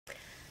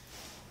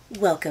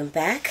Welcome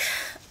back.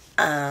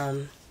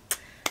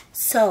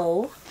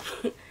 So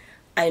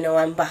I know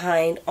I'm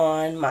behind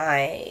on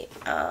my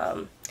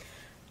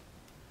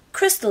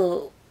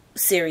crystal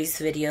series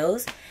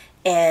videos,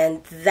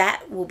 and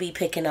that will be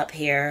picking up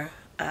here.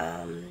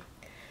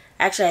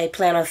 Actually, I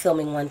plan on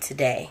filming one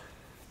today.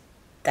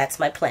 That's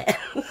my plan.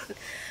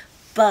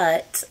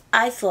 But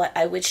I thought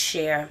I would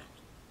share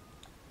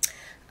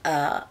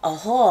a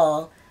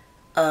haul.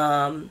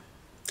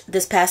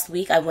 This past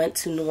week I went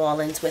to New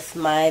Orleans with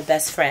my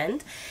best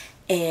friend,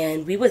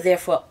 and we were there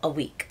for a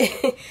week.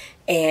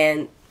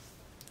 And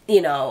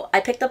you know, I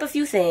picked up a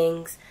few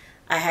things.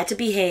 I had to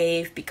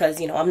behave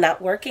because, you know, I'm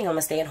not working. I'm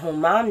a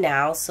stay-at-home mom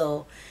now,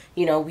 so,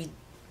 you know, we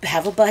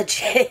have a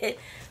budget.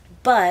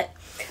 But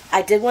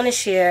I did want to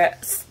share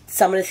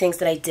some of the things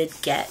that I did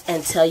get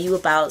and tell you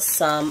about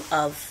some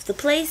of the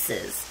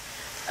places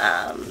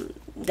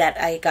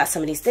that I got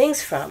some of these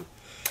things from.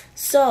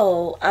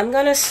 So I'm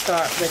going to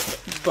start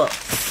with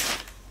books.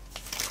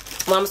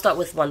 Well, I'm going to start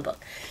with one book.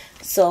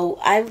 So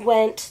I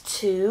went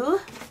to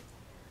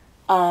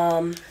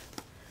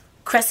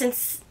Crescent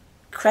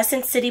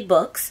City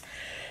Books.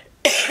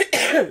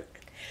 And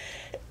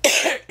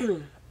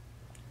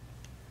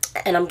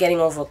I'm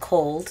getting over a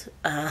cold.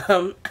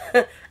 I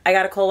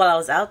got a cold while I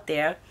was out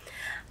there.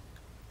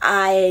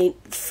 I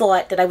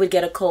thought that I would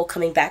get a cold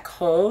coming back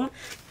home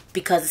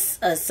because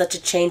such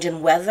a change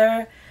in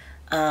weather,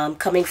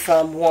 coming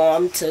from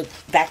warm to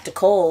back to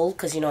cold,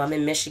 because, you know, I'm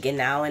in Michigan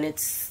now, and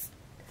it's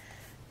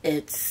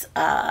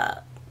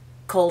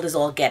cold as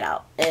all get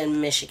out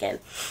in Michigan.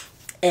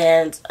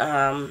 And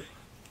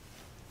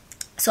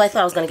so I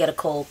thought I was going to get a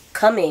cold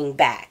coming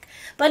back.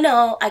 But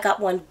no, I got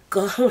one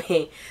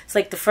going. It's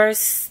like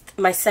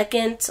my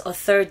second or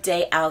third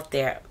day out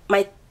there.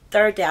 My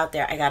third day out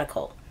there, I got a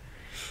cold.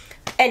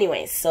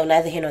 Anyways, so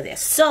neither here nor there.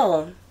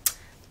 So,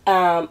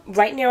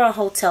 right near our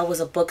hotel was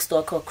a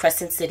bookstore called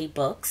Crescent City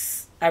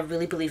Books. I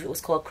really believe it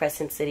was called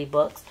Crescent City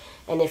Books.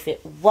 And if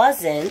it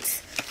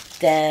wasn't,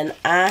 then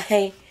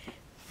I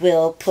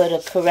will put a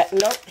correct...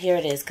 Nope, here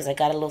it is, because I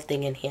got a little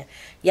thing in here.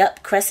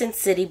 Yep, Crescent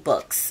City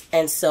Books.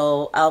 And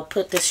so I'll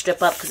put this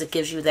strip up because it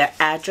gives you their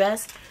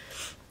address.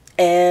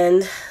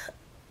 And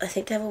I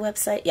think they have a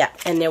website. Yeah,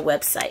 and their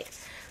website.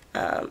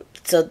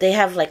 So they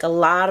have like a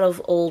lot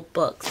of old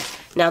books.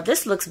 Now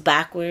this looks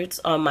backwards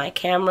on my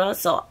camera,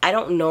 so I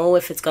don't know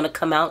if it's going to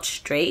come out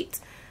straight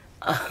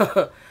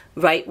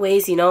right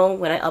ways, you know,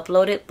 when I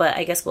upload it. But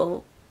I guess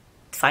we'll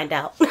find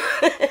out.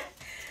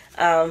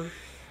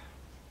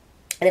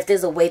 And if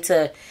there's a way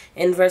to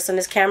inverse on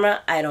this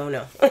camera, I don't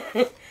know.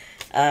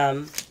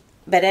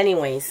 But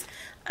anyways,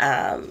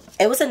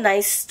 it was a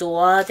nice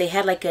store. They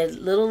had like a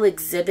little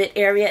exhibit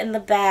area in the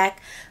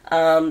back.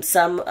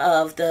 Some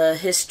of the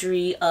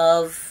history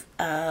of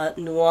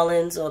New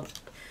Orleans, or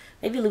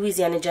maybe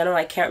Louisiana in general,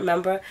 I can't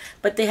remember.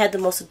 But they had the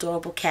most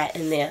adorable cat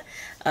in there.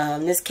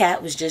 This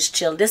cat was just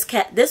chill.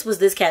 This was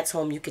this cat's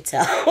home, you could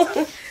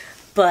tell.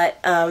 But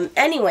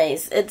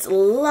anyways, it's a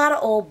lot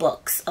of old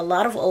books. A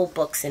lot of old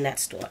books in that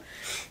store.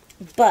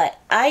 But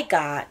I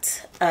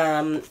got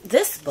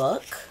this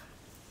book.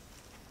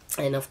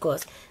 And of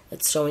course,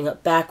 it's showing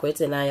up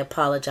backwards. And I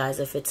apologize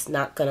if it's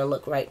not going to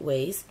look right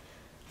ways.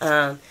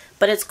 But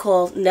it's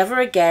called Never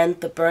Again,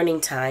 The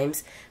Burning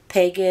Times,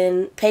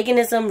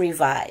 Paganism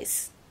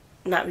Revised.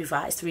 Not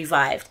revised,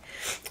 revived.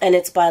 And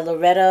it's by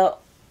Loretta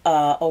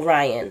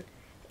Orion.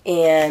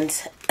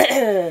 And...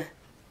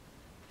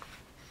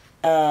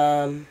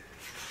 let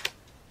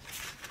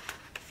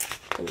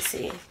me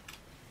see.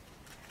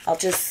 I'll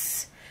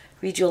just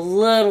read you a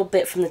little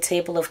bit from the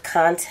table of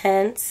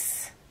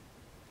contents.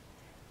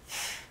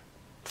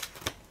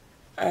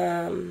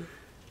 I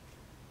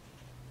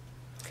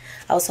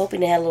was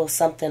hoping they had a little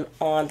something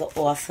on the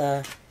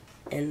author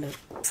in the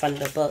front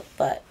of the book,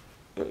 but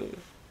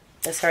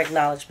that's her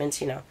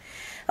acknowledgments, you know.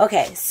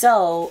 Okay,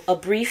 so a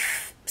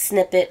brief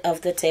snippet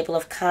of the table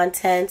of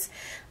contents.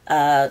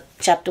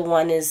 Chapter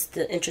 1 is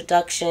the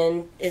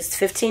introduction. It's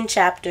 15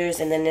 chapters,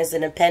 and then there's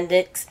an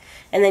appendix,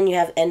 and then you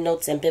have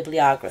endnotes and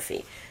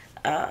bibliography.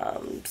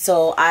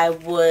 So I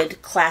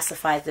would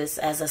classify this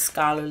as a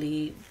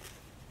scholarly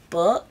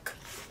book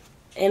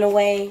in a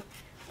way,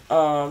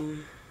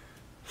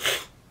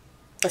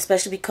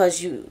 especially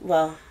because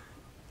well,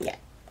 yeah,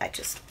 I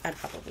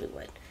probably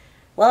would.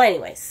 Well,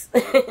 anyways,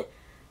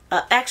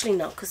 actually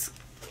no, because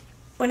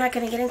we're not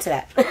going to get into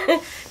that.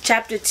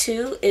 Chapter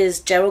 2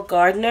 is Gerald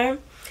Gardner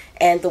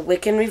and the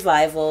Wiccan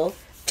Revival.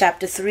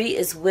 Chapter 3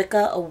 is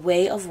Wicca, A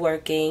Way of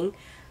Working.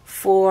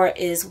 4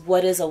 is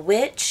What is a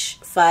Witch?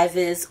 5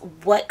 is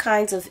What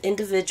Kinds of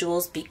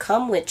Individuals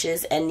Become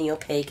Witches and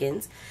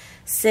Neo-Pagans?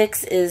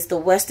 6 is The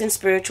Western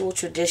Spiritual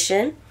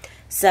Tradition.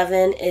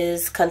 7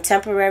 is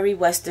Contemporary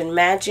Western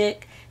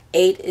Magic.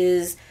 8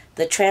 is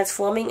The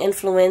Transforming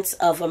Influence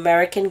of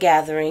American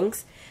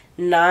Gatherings.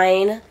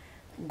 9,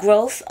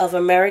 Growth of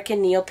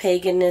American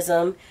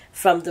Neo-Paganism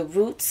from the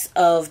Roots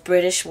of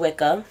British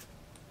Wicca.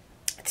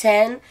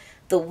 10,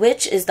 The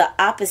Witch is the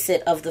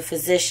Opposite of the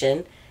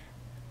Physician.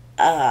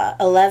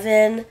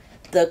 11,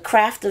 The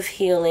Craft of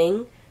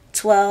Healing.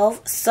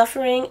 12,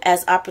 suffering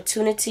as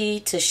opportunity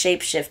to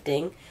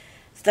shape-shifting.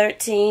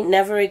 13,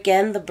 never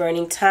again, the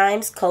burning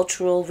times,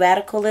 cultural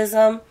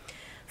radicalism.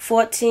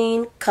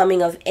 14,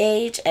 coming of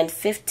age. And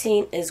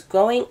 15 is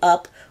growing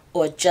up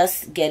or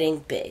just getting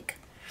big.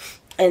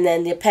 And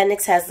then the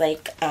appendix has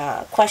like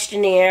a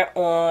questionnaire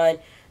on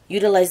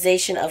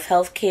utilization of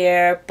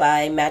healthcare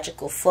by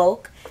magical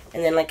folk.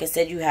 And then, like I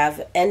said, you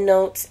have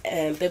endnotes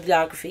and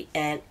bibliography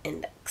and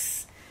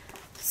index.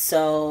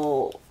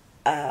 So,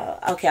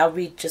 okay, I'll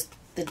read just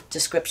the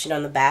description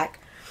on the back.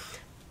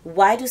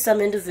 Why do some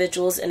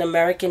individuals in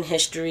American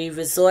history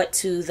resort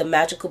to the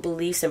magical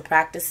beliefs and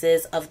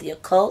practices of the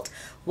occult,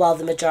 while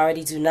the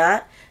majority do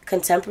not?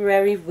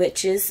 Contemporary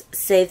witches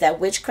say that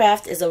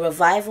witchcraft is a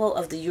revival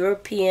of the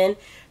European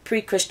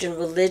pre-Christian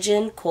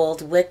religion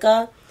called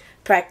Wicca.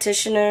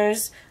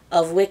 Practitioners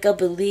of Wicca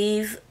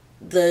believe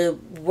the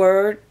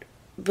world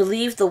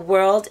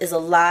is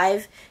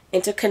alive,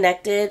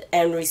 interconnected,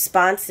 and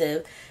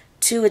responsive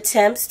to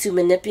attempts to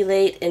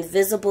manipulate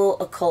invisible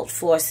occult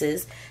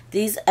forces.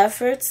 These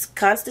efforts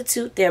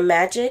constitute their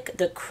magic,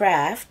 the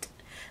craft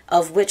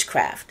of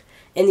witchcraft.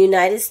 In the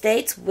United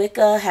States,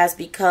 Wicca has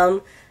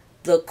become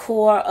the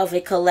core of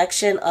a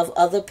collection of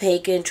other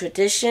pagan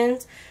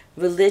traditions,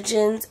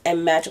 religions,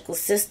 and magical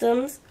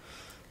systems.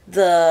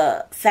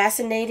 The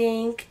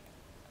fascinating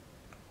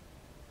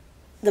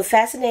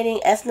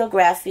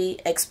ethnography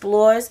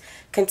explores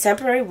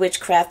contemporary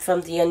witchcraft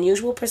from the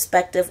unusual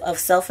perspective of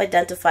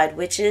self-identified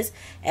witches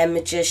and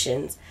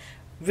magicians.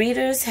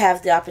 Readers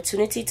have the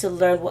opportunity to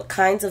learn what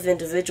kinds of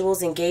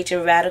individuals engage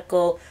in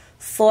radical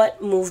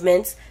thought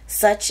movements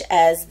such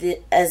as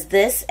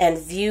this, and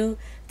view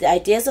the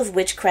ideas of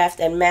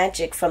witchcraft and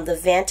magic from the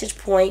vantage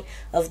point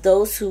of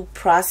those who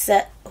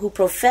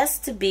profess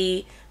to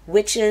be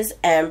witches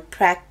and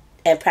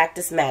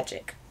practice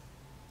magic.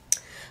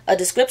 A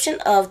description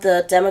of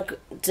the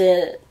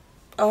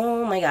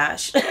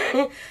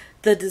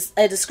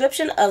a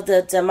description of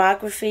the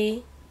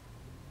demography.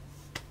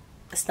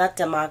 It's not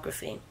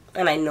demography,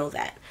 and I know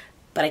that,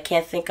 but I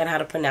can't think on how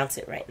to pronounce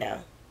it right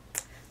now.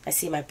 I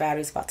see my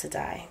battery's about to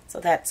die, so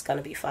that's going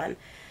to be fun.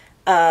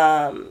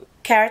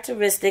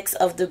 Characteristics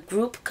of the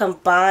group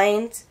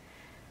combined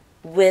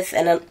with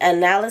an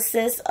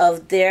analysis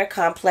of their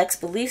complex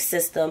belief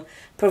system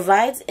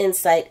provides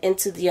insight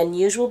into the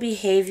unusual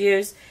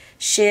behaviors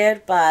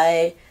shared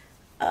by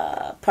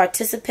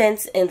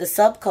participants in the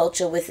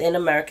subculture within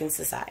American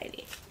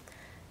society.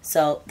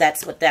 So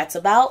that's what that's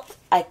about.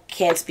 I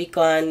can't speak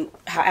on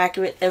how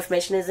accurate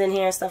information is in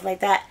here and stuff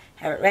like that.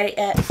 Haven't read it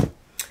yet.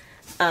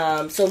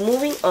 So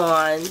moving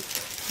on,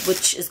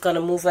 which is going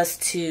to move us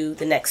to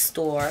the next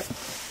store.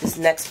 This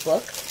next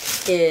book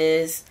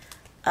is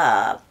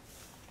Papa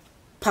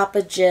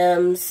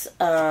Jim's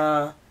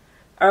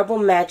Herbal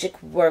Magic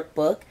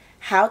Workbook,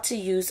 How to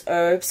Use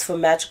Herbs for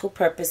Magical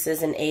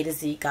Purposes, an A to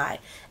Z Guide.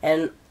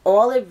 And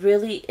all it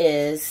really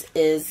is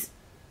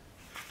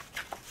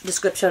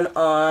description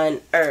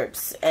on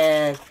herbs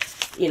and,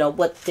 you know,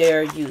 what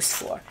they're used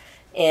for.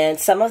 And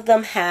some of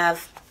them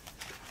have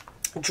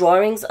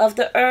drawings of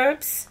the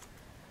herbs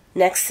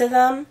next to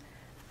them.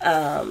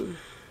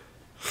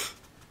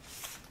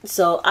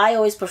 So I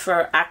always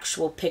prefer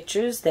actual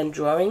pictures than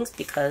drawings,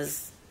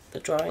 because the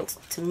drawings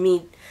to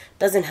me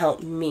doesn't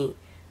help me.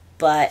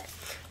 But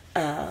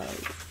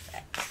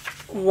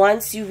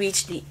once you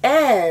reach the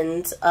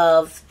end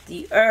of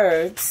the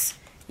herbs,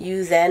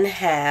 you then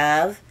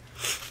have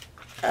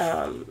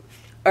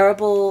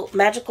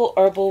magical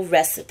herbal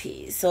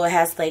recipes. So it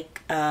has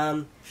like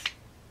to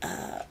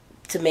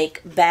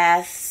make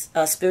baths,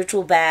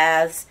 spiritual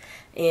baths,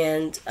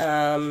 and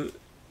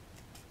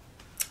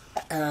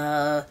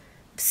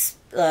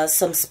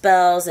some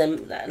spells,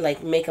 and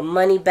like make a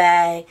money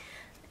bag,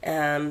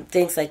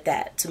 things like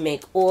that, to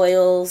make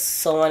oils,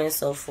 so on and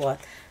so forth.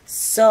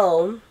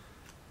 So,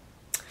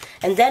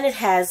 and then it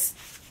has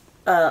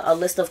a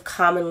list of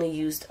commonly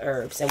used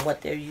herbs and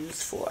what they're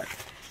used for.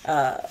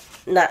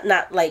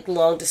 Not like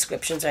long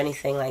descriptions or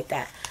anything like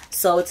that.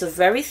 So it's a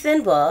very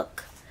thin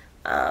book,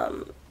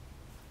 and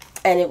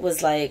it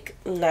was like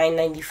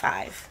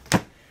 $9.95.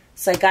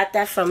 So I got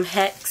that from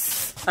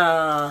Hex.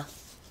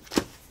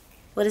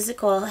 What is it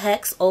called?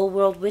 Hex Old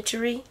World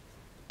Witchery.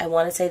 I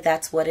want to say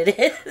that's what it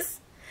is,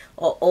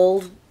 or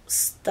Old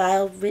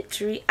Style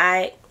Witchery.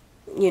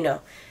 You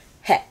know,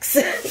 Hex.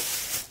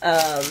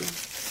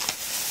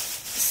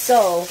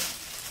 So,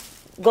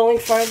 going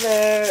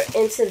further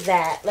into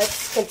that,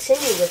 let's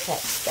continue with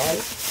Hex then.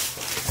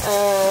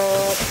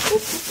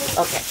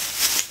 Okay.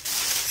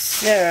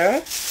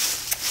 So,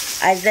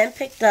 I then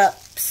picked up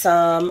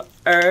some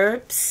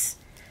herbs.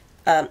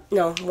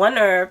 No, one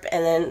herb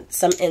and then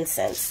some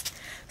incense.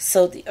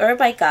 So the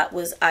herb I got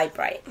was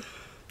Eyebright.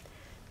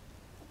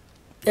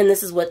 And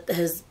this is what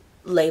his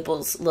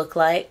labels look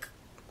like.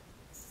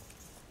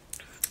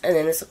 And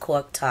then it's a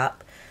cork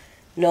top.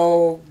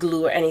 No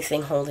glue or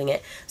anything holding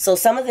it. So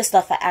some of this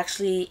stuff I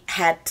actually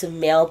had to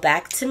mail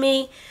back to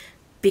me,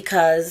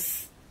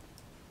 because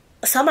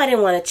some I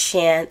didn't want to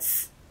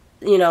chance,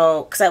 you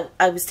know, because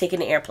I was taking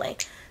the airplane.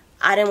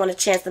 I didn't want to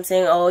chance them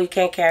saying, oh, you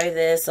can't carry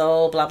this,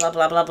 oh, blah, blah,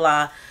 blah, blah,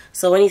 blah.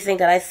 So anything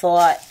that I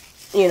thought,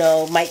 you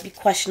know, might be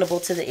questionable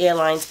to the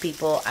airlines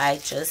people, I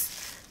just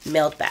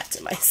mailed back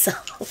to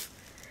myself.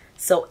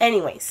 So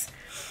anyways,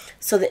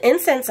 so the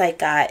incense I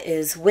got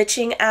is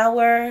Witching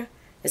Hour.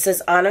 It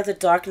says Honor the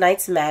Dark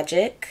Knight's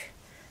Magic.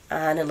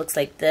 And it looks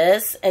like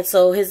this. And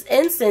so his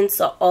incense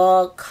are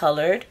all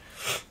colored.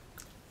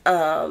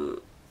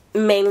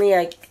 Mainly,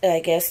 I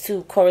guess,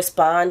 to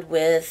correspond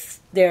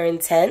with their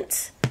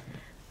intent.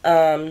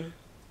 I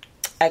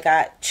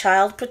got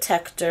Child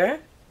Protector.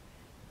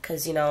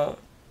 Because, you know,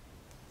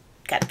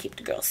 got to keep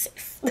the girls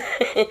safe.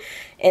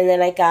 And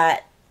then I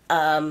got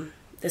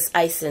this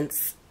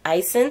Isis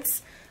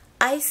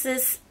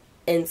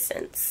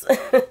incense.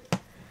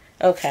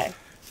 Okay.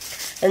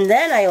 And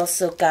then I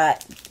also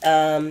got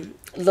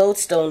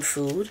Lodestone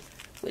food,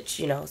 which,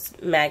 you know, is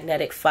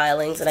magnetic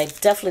filings. And I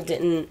definitely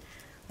didn't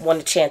want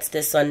to chance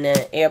this on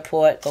the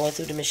airport, going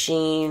through the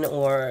machine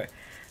or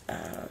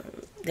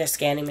their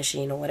scanning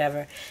machine or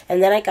whatever.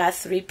 And then I got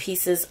 3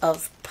 pieces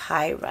of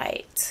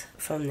pyrite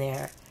from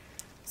there.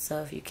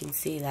 So if you can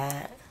see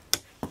that.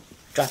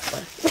 Drop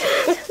one.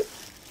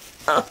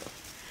 Oh.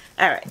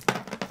 Alright.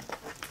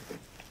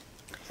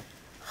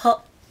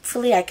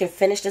 Hopefully I can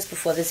finish this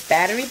before this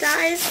battery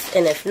dies.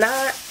 And if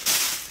not,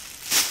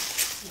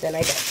 then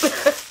I don't.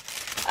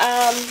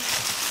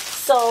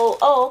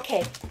 Oh,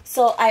 okay.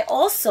 So I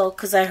also,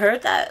 because I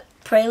heard that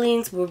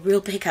pralines were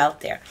real big out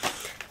there.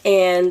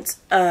 And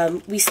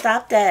we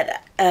stopped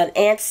at an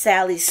Aunt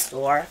Sally's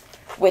store,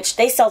 which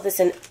they sell this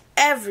in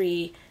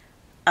every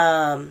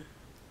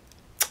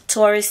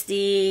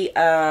touristy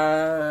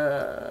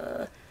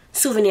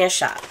souvenir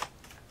shop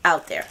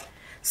out there.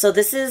 So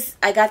this is,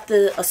 I got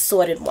the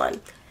assorted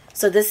one.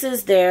 So this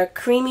is their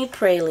creamy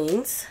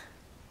pralines.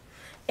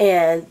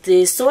 And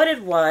the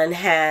assorted one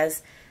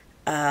has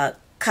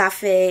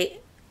cafe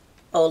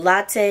au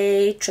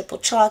latte, triple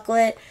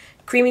chocolate,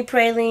 creamy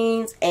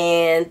pralines,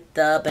 and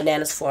the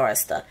bananas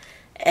Foresta.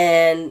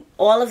 And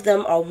all of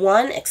them are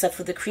one except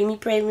for the creamy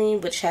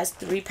praline, which has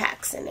 3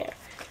 packs in there.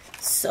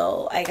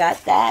 So I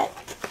got that.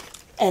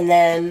 And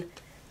then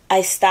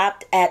I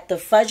stopped at the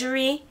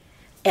Fudgery,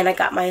 and I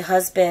got my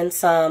husband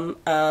some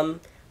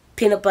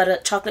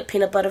chocolate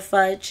peanut butter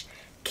fudge.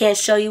 Can't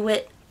show you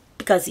it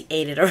because he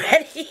ate it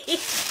already.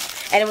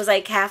 And it was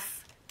like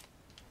half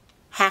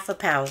a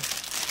pound.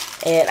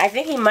 And I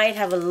think he might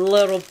have a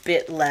little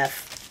bit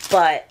left,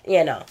 but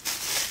you know.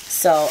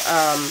 So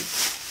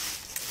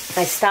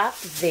I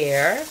stopped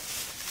there.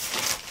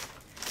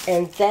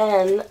 And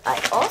then I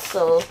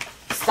also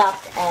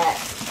stopped at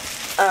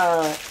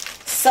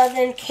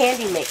Southern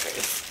Candy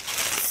Makers.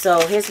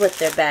 So here's what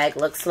their bag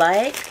looks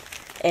like.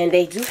 And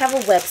they do have a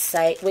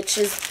website, which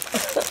is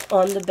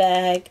on the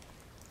bag.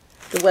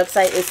 The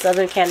website is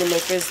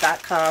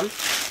southerncandymakers.com.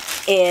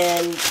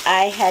 And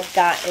I had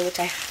gotten, which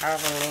I have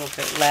a little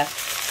bit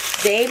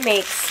left, they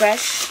make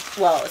fresh,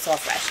 well, it's all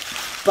fresh,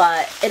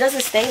 but it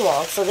doesn't stay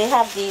long. So they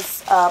have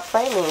these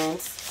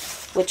pralines,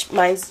 which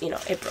mine's, you know,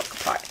 it broke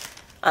apart.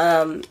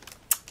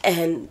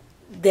 And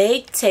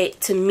they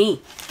to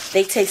me,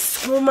 they taste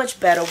so much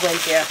better when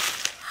they're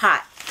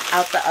hot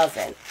out the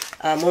oven.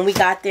 When we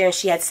got there, and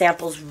she had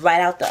samples right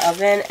out the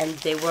oven, and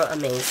they were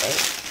amazing.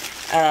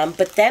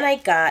 But then I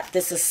got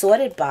this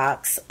assorted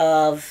box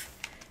of,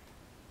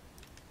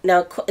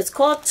 now it's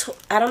called,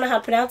 I don't know how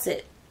to pronounce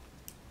it,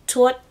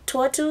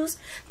 tortus?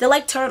 They're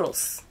like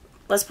turtles.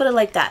 Let's put it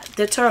like that.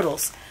 They're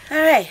turtles.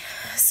 Alright,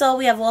 so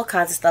we have all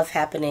kinds of stuff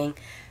happening.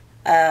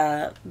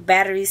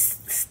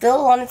 Battery's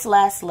still on its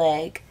last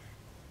leg.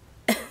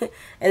 And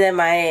then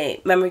my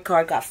memory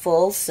card got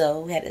full, so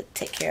we had to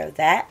take care of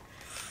that.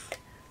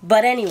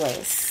 But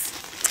anyways,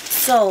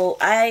 so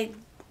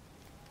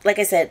like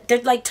I said,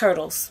 they're like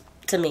turtles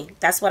to me.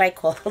 That's what I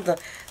call them.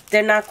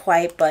 They're not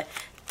quite, but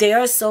they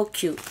are so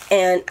cute.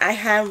 And I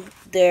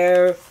have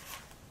their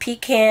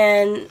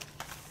pecan,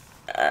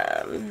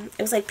 it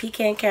was like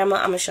pecan caramel.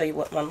 I'm going to show you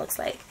what one looks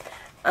like.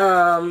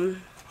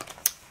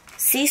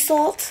 Sea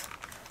salt.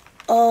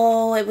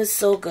 Oh, it was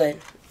so good.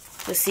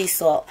 The sea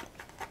salt.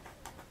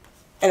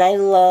 And I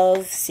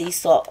love sea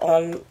salt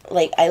on,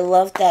 like, I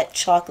love that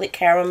chocolate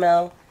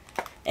caramel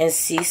and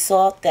sea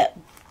salt.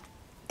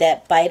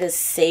 That bite is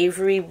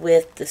savory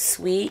with the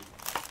sweet,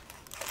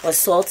 or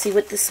salty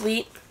with the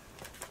sweet.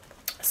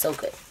 So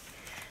good.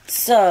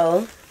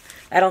 So,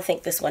 I don't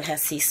think this one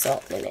has sea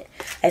salt in it.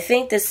 I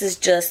think this is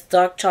just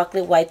dark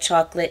chocolate, white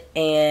chocolate,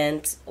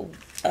 and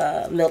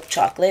milk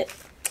chocolate,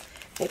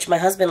 which my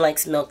husband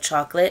likes milk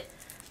chocolate.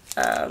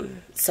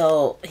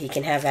 So he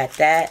can have at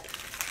that.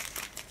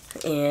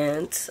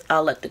 And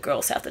I'll let the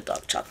girls have the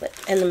dark chocolate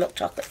and the milk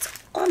chocolates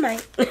all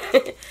night.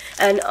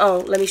 And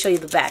oh, let me show you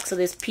the back. So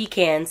there's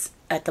pecans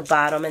at the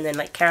bottom, and then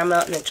like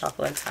caramel, and then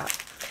chocolate on top.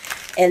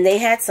 And they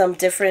had some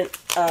different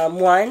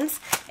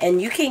ones,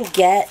 and you can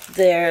get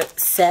their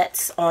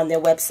sets on their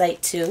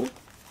website too.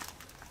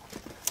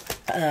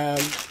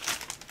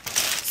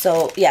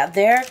 So yeah,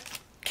 their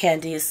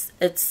candy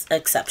it's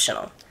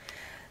exceptional.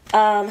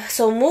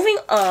 So moving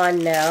on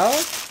now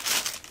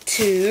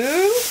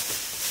to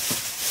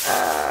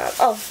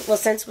Oh, well,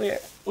 since we're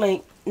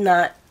like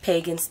not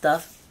pagan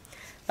stuff,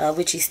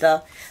 witchy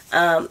stuff,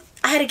 I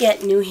had to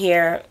get new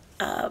hair,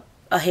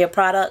 a hair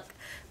product,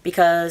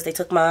 because they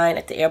took mine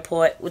at the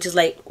airport, which is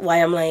like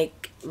why I'm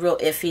like real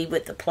iffy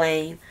with the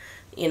plane,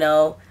 you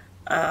know,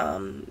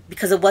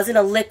 because it wasn't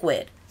a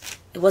liquid.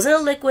 It wasn't a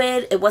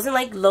liquid. It wasn't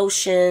like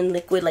lotion,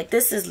 liquid. Like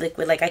this is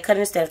liquid. Like I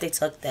couldn't understand if they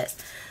took this.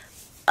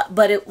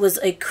 But it was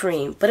a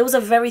cream. But it was a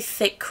very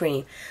thick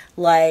cream.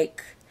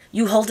 Like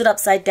you hold it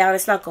upside down,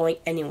 it's not going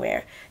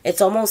anywhere.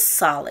 It's almost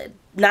solid.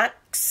 Not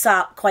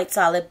quite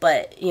solid,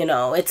 but you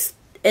know, it's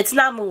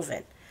not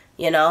moving,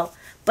 you know.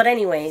 But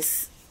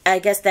anyways, I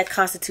guess that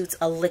constitutes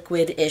a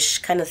liquid-ish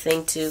kind of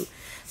thing too.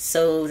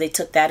 So they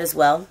took that as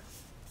well.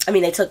 I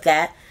mean, they took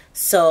that.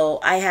 So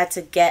I had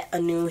to get a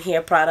new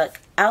hair product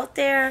out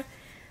there.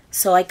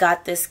 So I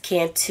got this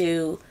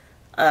Cantu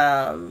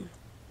moisturizing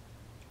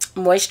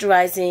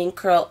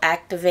curl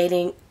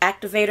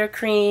activator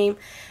cream,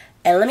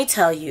 and let me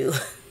tell you,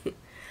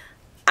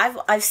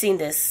 I've seen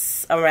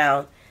this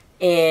around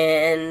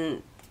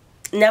and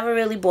never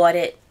really bought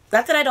it.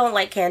 Not that I don't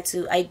like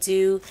Cantu, I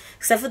do,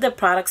 except for the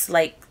products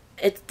like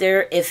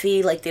they're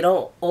iffy, like they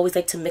don't always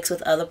like to mix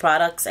with other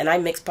products, and I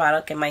mix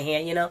product in my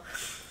hair, you know.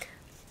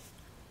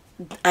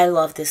 I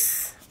love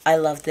this. I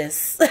love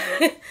this.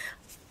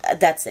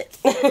 That's it.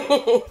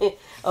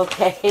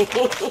 Okay.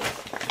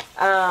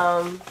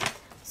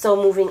 So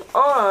moving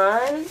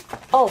on.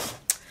 Oh,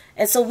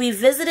 and so we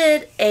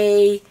visited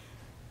a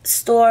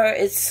store.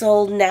 It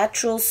sold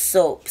natural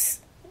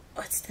soaps.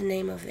 What's the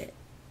name of it?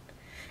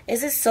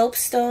 Is it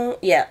Soapstone?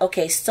 Yeah,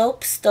 okay.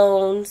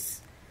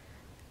 Soapstones.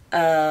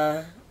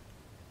 I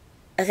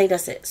think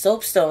that's it.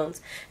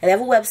 Soapstones. And they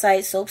have a website,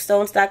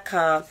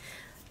 soapstones.com.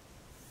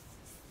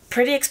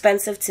 Pretty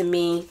expensive to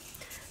me.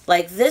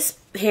 Like this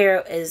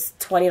here is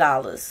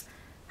 $20.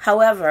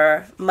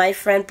 However, my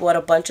friend bought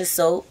a bunch of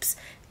soaps,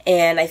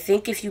 and I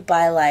think if you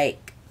buy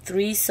like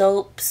 3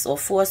 soaps or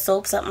 4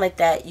 soaps, something like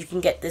that, you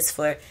can get this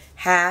for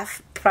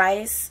half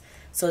price,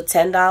 so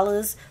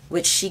 $10,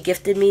 which she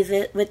gifted me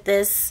with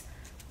this.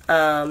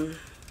 What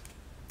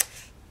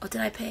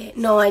did I pay?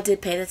 No, I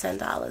did pay the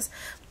 $10.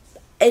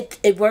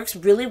 It works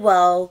really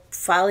well,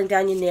 filing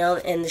down your nail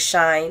and the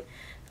shine,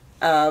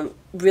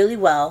 really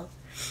well.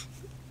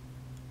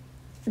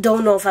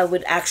 Don't know if I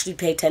would actually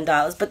pay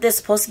 $10, but there's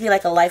supposed to be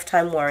like a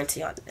lifetime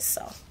warranty on this.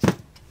 So,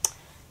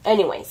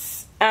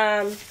 anyways,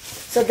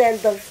 so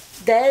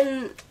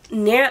then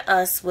near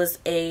us was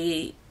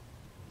a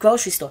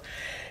grocery store,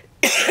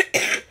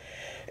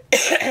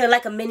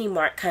 like a mini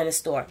mart kind of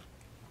store,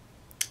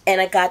 and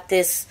I got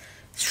this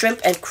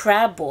shrimp and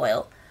crab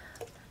boil.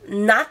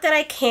 Not that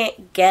I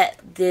can't get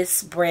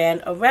this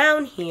brand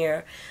around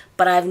here,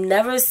 but I've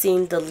never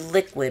seen the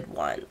liquid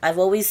one. I've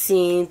always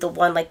seen the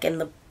one like in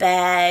the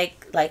bag,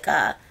 like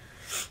you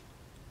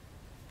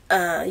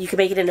can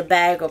make it in a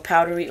bag or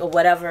powdery or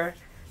whatever.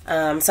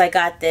 So I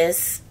got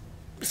this.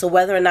 So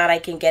whether or not I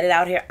can get it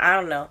out here, I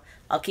don't know.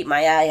 I'll keep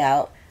my eye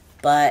out.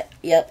 But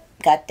yep,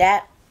 got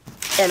that.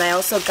 And I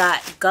also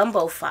got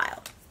Gumbo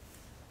File.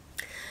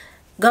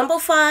 Gumbo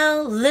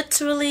File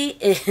literally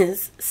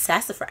is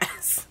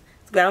sassafras.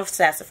 It's ground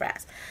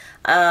sassafras.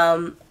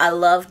 I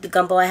love the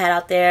gumbo I had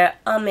out there.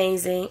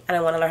 Amazing. And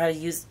I want to learn how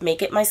to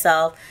make it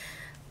myself.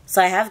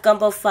 So I have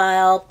Gumbo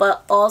File,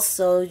 but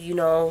also, you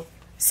know,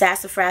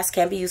 sassafras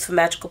can be used for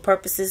magical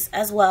purposes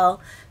as well.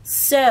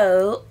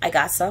 So I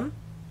got some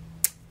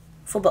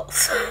for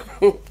both.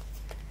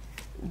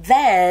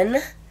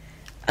 Then,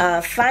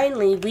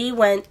 finally, we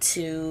went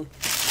to,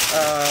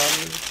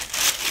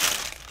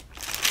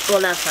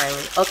 well, not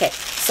finally. Okay,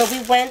 so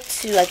we went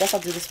to, I guess I'll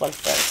do this one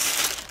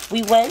first.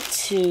 We went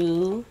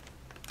to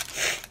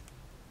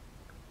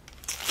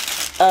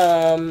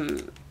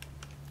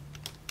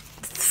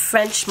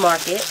French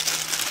Market,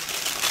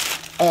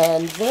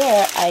 and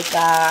there I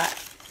got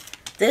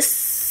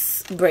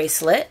this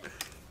bracelet,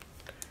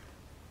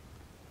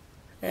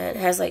 and it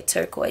has like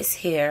turquoise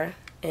here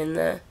in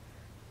the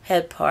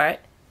head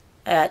part.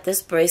 I got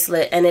this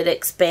bracelet, and it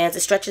expands,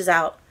 it stretches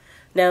out.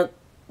 Now,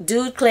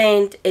 dude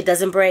claimed it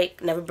doesn't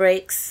break, never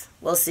breaks.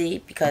 We'll see,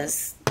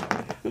 because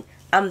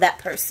I'm that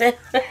person.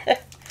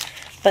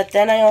 But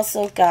then I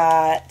also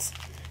got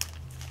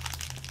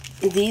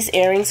these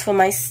earrings for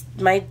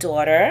my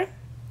daughter,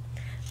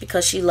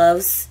 because she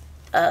loves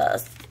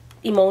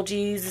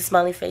emojis and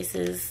smiley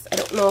faces. I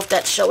don't know if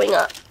that's showing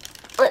up.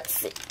 Let's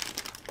see.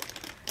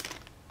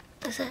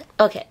 Is that?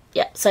 Okay,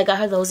 yeah. So I got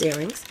her those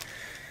earrings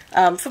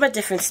from a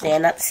different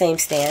stand, not the same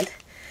stand.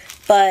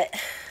 But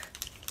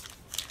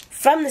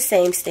from the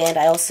same stand,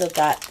 I also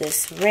got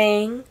this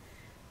ring,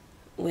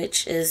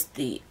 which is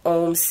the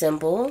Om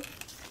symbol.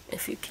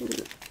 If you can,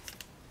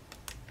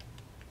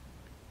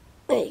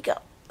 there you go.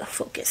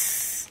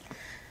 Focus.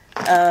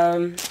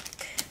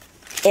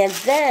 And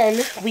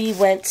then we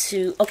went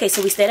to, okay,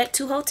 so we stayed at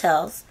 2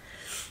 hotels.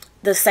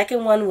 The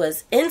second one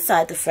was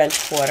inside the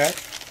French Quarter,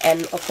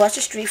 and across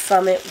the street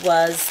from it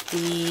was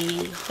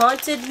the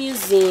Haunted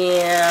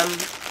Museum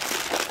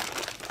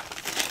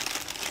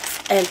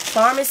and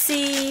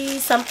Pharmacy,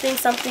 something.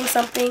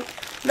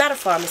 Not a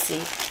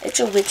pharmacy. It's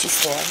your witchy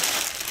store.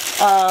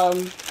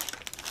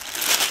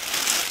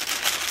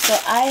 So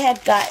I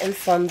had gotten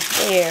from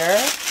there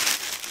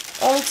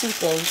only 2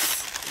 things.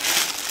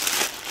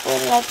 Where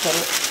did I put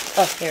it?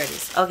 Oh, here it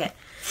is. Okay.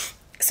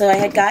 So I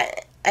had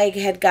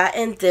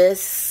gotten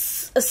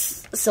this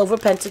silver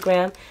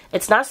pentagram.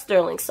 It's not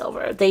sterling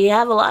silver. They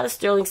have a lot of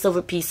sterling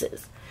silver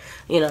pieces,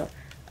 you know.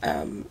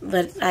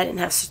 But I didn't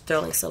have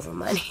sterling silver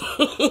money.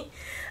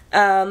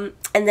 And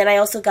then I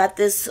also got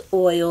this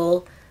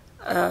oil.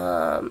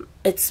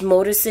 It's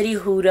Motor City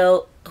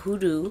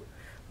Hoodoo.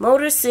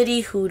 Motor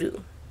City Hoodoo.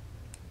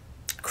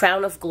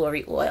 Crown of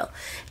Glory oil.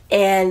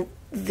 And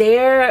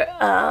they're,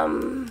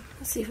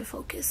 let's see if it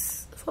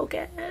focus.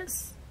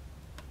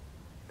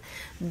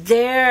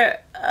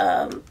 They're,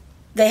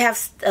 they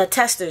have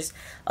testers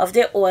of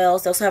their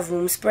oils. They also have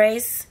room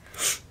sprays,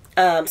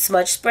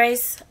 smudge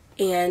sprays.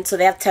 And so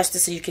they have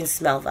testers so you can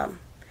smell them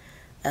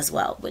as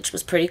well, which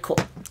was pretty cool.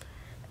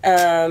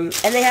 And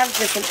they have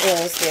different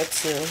oils there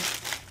too.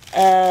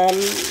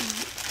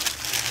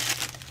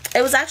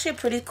 It was actually a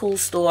pretty cool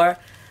store.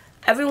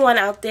 Everyone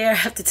out there, I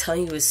have to tell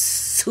you, is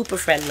super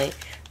friendly.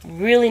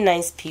 Really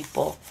nice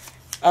people.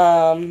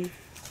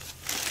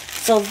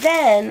 So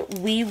then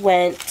we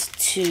went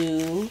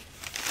to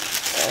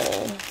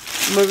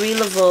Marie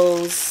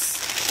Laveau's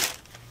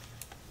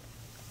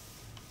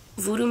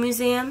Voodoo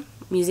Museum.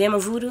 Museum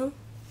of Voodoo,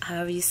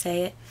 however you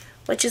say it,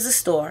 which is a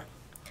store.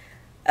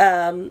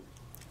 And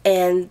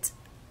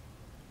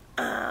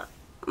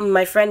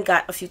my friend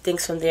got a few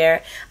things from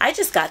there. I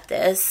just got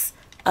this.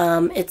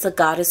 It's a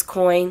goddess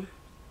coin.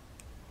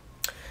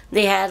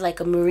 They had like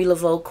a Marie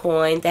Laveau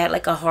coin. They had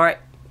like a heart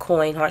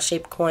coin,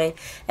 heart-shaped coin.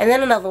 And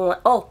then another one.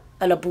 Oh,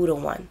 and a Buddha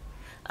one.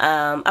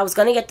 I was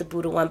going to get the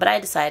Buddha one, but I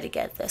decided to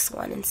get this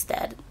one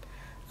instead.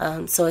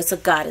 So it's a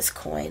goddess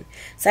coin.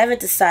 So I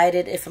haven't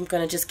decided if I'm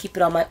going to just keep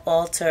it on my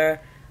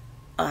altar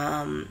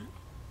or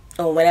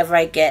whenever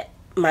I get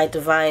my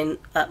divine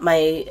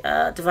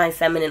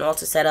feminine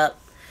altar set up,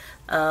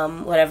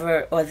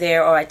 whatever,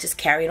 or I just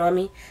carry it on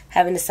me.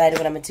 Haven't decided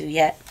what I'm going to do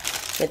yet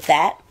with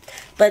that.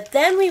 But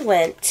then we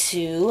went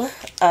to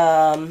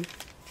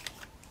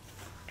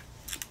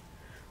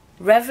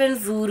Reverend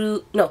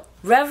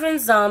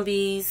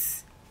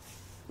Zombie's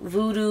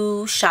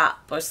Voodoo Shop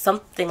or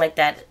something like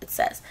that it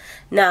says.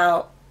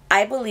 Now,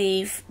 I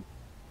believe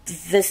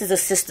this is a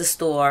sister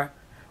store,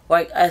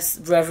 or a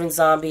Reverend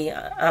Zombie,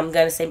 I'm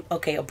going to say,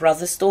 okay, a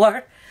brother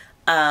store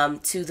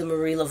to the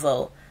Marie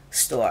Laveau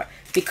store.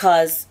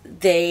 Because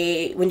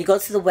when you go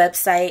to the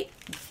website,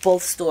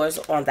 both stores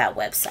are on that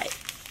website.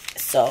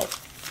 So,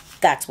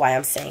 that's why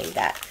I'm saying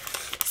that.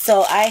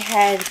 So, I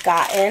had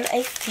gotten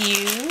a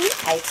few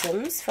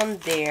items from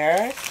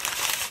there.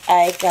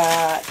 I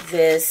got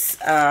this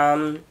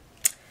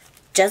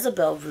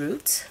Jezebel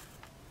root,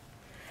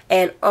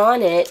 and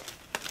on it,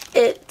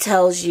 it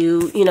tells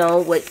you, you know,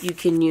 what you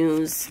can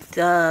use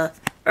the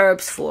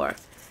herbs for.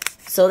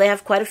 So they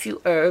have quite a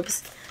few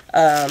herbs.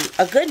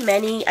 A good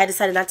many I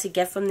decided not to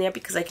get from there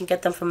because I can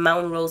get them from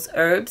Mountain Rose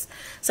Herbs.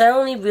 So I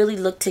only really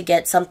looked to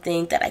get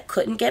something that I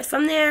couldn't get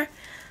from there.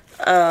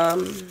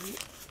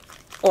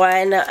 Or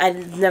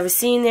I've never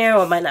seen there,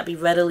 or might not be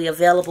readily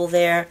available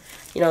there.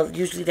 You know,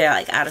 usually they're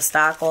like out of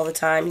stock all the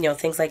time, you know,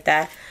 things like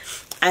that.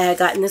 I had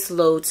gotten this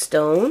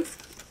lodestone.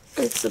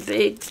 It's a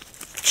big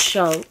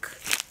chunk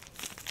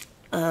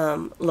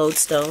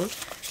lodestone.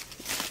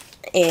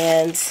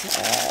 And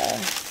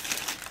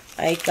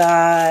I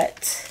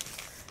got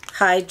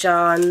High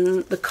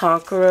John the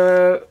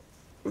Conqueror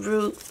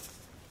root.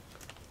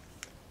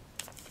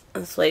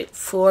 It's like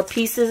 4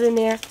 pieces in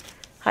there.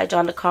 High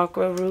John the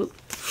Conqueror root.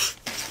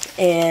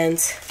 And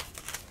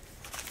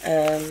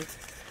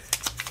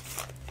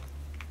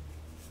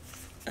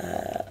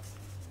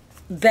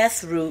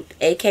Beth root,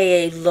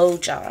 aka Low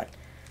John.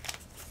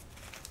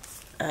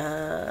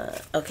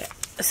 Okay,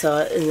 so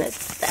and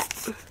that's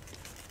that.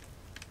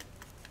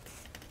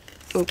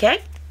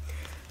 Okay,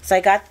 so I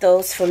got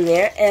those from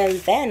there, and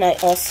then I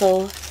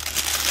also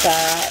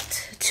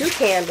got 2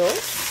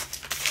 candles.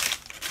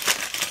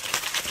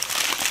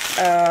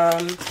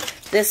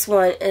 This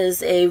one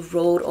is a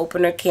road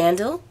opener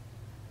candle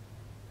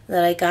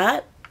that I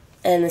got,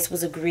 and this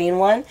was a green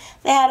one.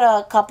 They had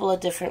a couple of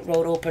different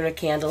road opener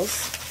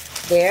candles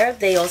there.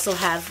 They also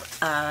have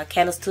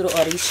candles to the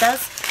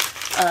Orishas,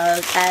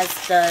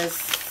 as does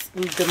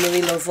the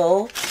Marie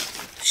Laveau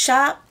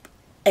shop.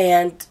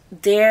 And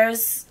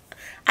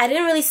I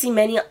didn't really see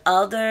many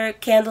other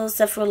candles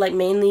except for like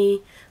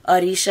mainly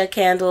Orisha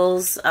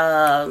candles.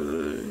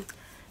 Can't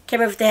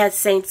remember if they had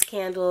saints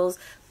candles,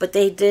 but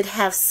they did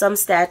have some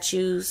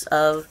statues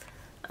of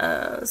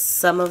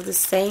some of the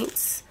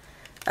saints.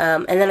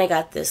 And then I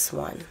got this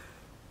one.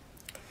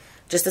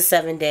 Just a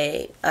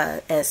 7-day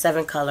and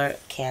 7-color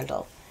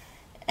candle.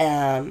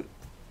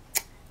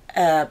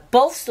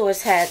 Both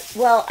stores had,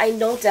 well, I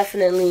know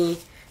definitely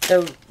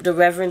the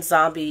Reverend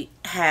Zombie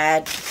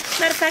had,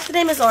 matter of fact, the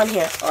name is on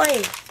here.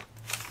 Oi.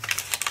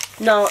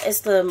 No, it's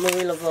the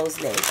Marie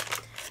Laveau's name.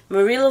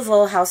 Marie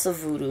Laveau House of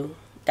Voodoo.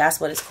 That's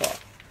what it's called.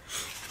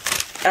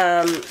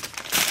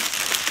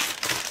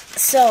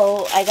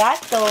 So I got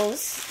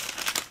those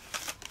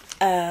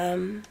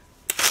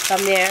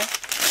from there.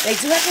 They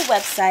do have a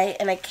website,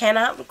 and I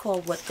cannot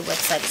recall what the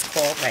website is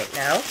called right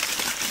now.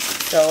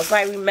 So if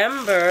I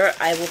remember,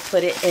 I will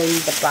put it in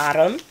the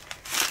bottom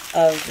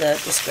of the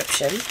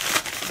description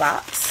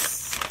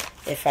box,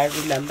 if I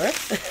remember.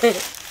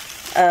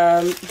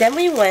 Then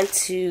we went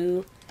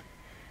to,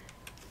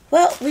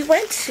 well, we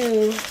went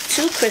to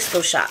 2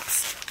 crystal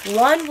shops.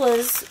 One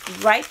was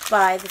right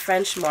by the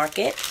French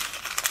Market,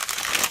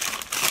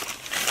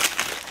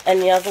 and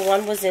the other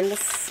one was in the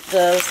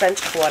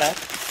French Quarter.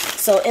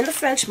 So in the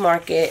French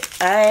Market,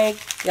 I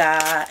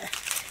got,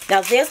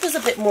 now theirs was a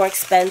bit more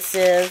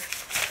expensive.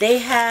 They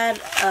had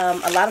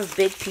a lot of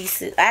big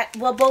pieces.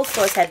 Well, both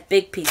stores had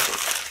big pieces.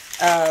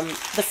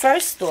 The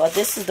first store,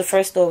 this is the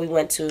first store we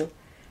went to,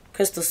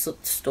 crystal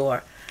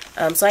store.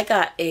 So I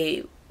got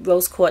a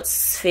rose quartz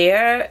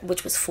sphere,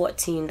 which was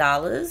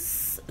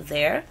 $14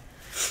 there.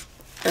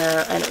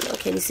 I don't know,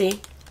 can you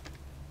see?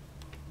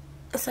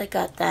 So I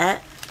got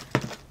that.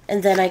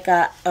 And then I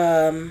got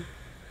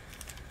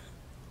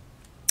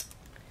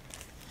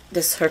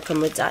this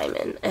Herkimer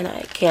diamond, and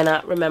I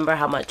cannot remember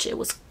how much it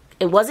was.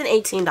 It wasn't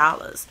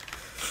 $18.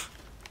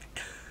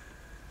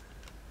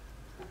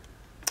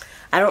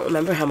 I don't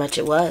remember how much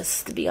it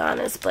was, to be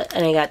honest, but,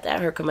 and I got that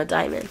Herkimer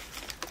diamond.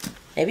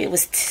 Maybe it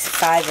was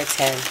 5 or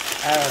 10.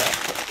 I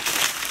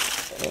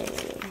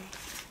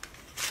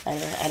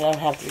don't know. I don't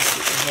have the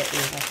receipt in here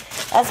either.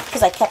 That's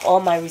because I kept all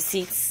my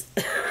receipts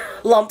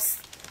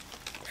lumps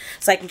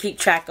so I can keep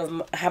track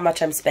of how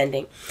much I'm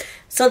spending.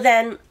 So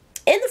then,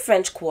 in the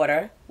French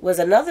Quarter was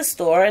another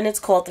store, and it's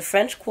called the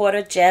French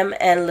Quarter Gem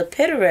and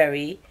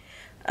Lapidary.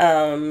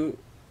 I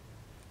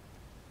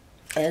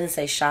didn't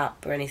say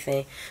shop or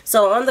anything.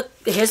 So on the,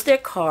 here's their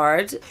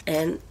card,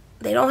 and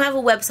they don't have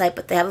a website,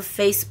 but they have a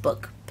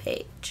Facebook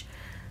page.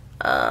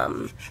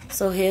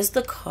 So here's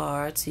the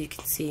card, so you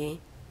can see.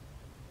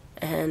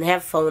 And they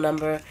have a phone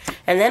number.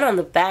 And then on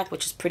the back,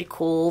 which is pretty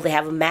cool, they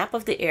have a map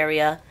of the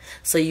area,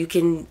 so you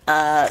can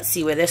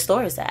see where their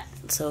store is at.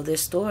 So their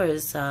store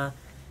is, where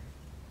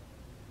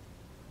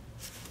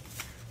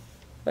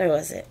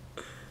was it?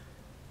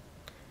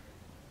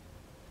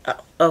 Oh,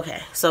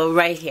 okay, so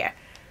right here.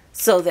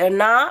 So they're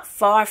not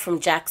far from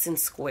Jackson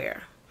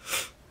Square.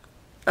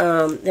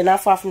 They're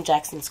not far from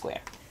Jackson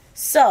Square.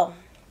 So,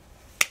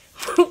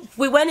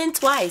 we went in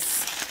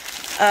twice.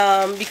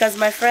 Because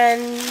my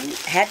friend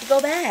had to go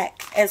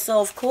back. And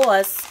so, of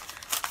course,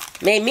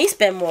 made me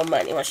spend more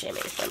money. Well, she made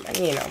me spend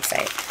money, you know what I'm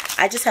saying.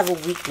 I just have a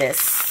weakness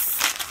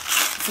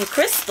for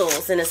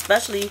crystals. And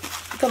especially, you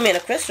come in a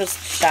crystal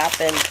shop,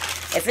 and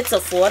if it's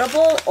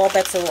affordable, all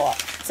bets are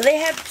off. So they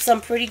had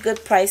some pretty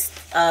good priced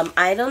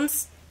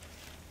items.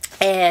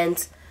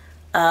 And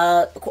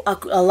a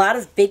lot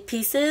of big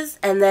pieces.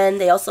 And then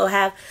they also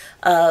have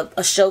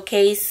a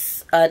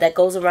showcase that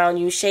goes around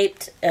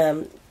U-shaped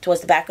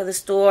towards the back of the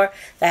store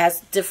that has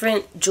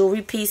different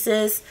jewelry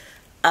pieces,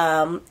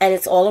 and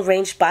it's all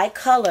arranged by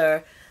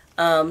color.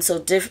 So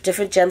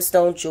different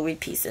gemstone jewelry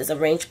pieces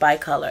arranged by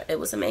color. It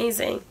was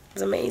amazing. It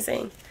was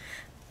amazing.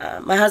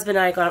 My husband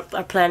and I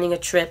are planning a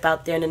trip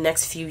out there in the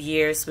next few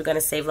years. We're going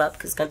to save up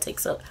because it's going to take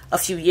a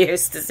few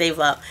years to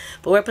save up.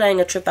 But we're planning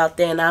a trip out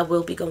there, and I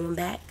will be going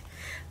back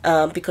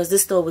because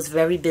this store was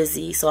very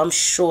busy, so I'm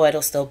sure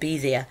it'll still be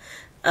there.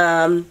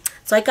 So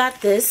I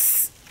got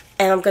this.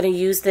 And I'm going to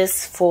use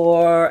this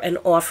for an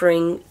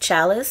offering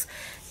chalice.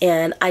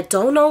 And I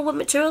don't know what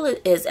material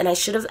it is. And I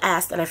should have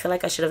asked. And I feel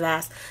like I should have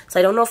asked. So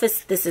I don't know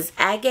if this is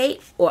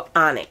agate or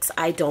onyx.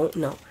 I don't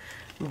know.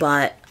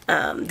 But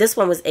this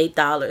one was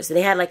 $8. And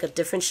they had like a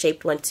different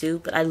shaped one too.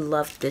 But I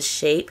loved this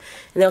shape.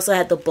 And they also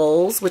had the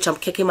bowls. Which I'm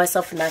kicking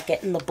myself for not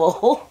getting the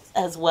bowl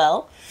as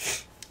well.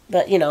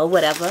 But, you know,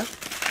 whatever.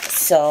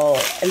 So,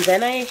 and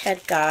then I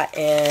had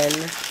gotten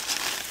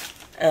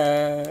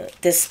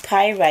this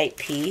pyrite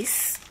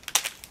piece.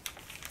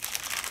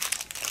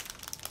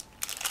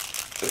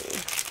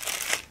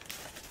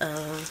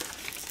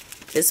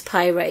 This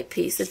pyrite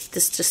piece, it's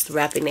just the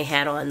wrapping they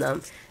had on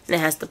them, and it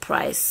has the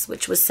price,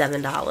 which was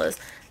 $7.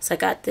 So I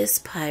got this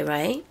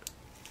pyrite,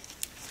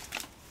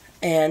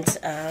 and is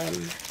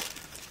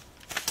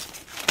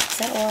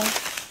that all?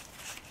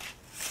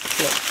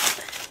 Yeah.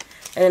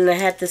 And I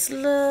had this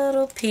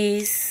little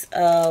piece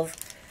of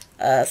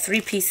 3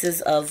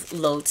 pieces of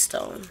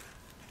lodestone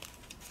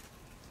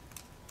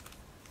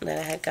that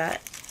I had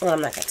got. Well,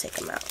 I'm not gonna take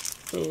them out.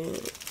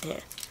 Here.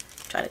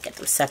 Try to get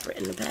them separate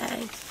in the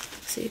bag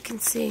so you can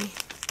see.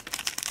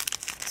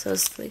 So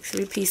it's like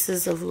 3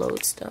 pieces of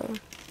lodestone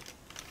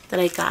that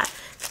I got.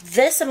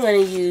 This I'm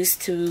going to use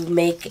to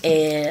make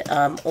a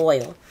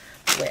oil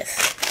with.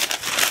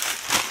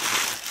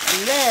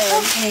 And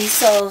then, okay,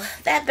 so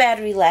that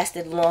battery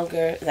lasted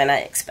longer than I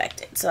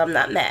expected, so I'm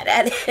not mad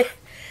at it.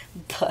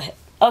 But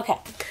okay,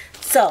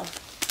 so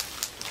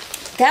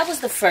that was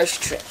the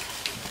first trip.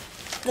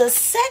 The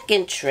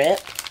second trip.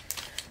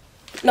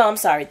 No, I'm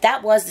sorry.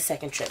 That was the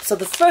second trip. So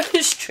the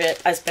first trip,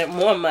 I spent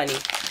more money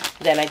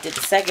than I did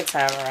the second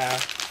time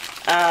around.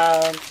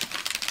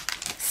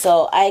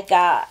 So I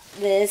got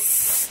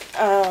this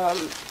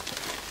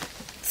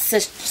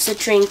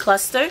citrine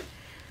cluster,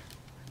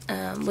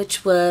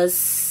 which was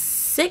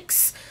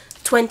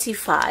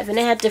 $6.25, and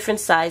they had different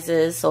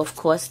sizes, so of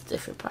course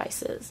different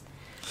prices.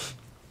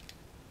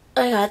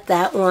 I got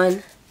that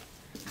one,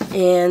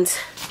 and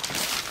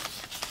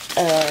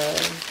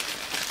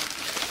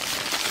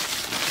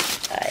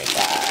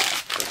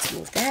let's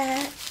move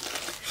that.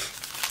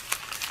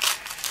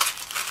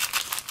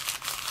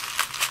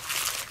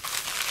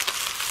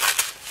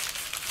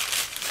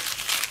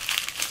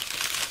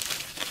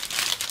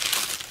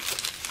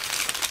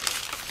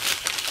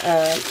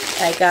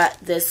 I got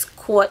this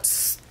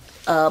quartz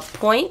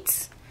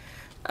point,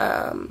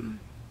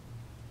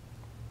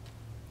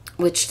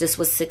 which this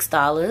was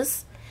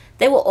 $6.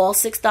 They were all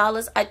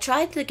 $6. I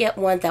tried to get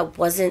one that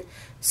wasn't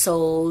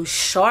so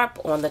sharp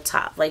on the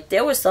top. Like,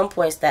 there were some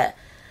points that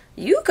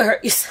you could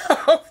hurt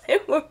yourself. They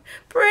were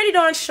pretty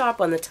darn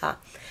sharp on the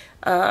top.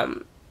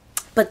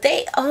 But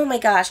they, oh my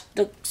gosh,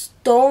 the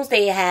stones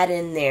they had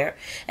in there.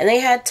 And they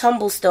had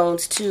tumble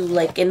stones too,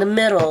 like in the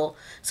middle.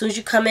 As soon as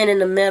you come in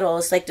the middle,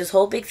 it's like this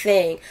whole big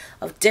thing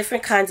of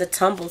different kinds of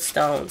tumble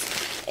stones.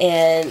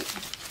 And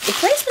the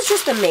place was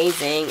just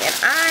amazing. And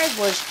I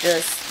was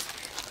just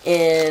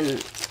you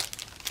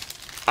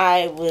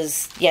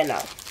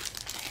know,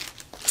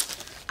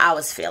 I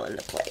was feeling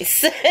the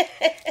place.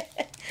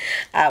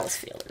 I was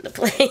feeling the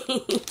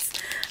place.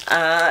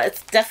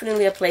 It's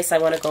definitely a place I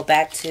want to go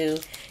back to.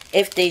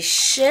 If they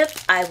ship,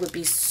 I would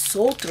be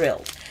so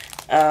thrilled.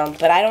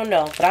 But I don't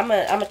know. But I'm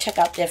gonna check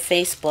out their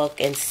Facebook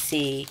and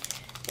see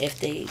if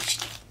they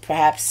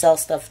perhaps sell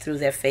stuff through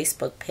their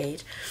Facebook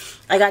page.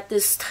 I got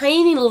this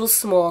tiny little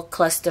small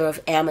cluster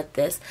of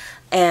amethyst,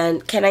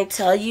 and can I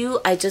tell you,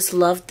 I just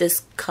love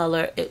this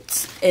color.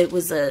 It's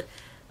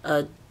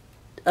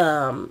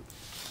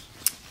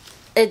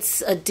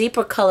a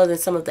deeper color than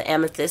some of the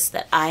amethysts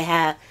that I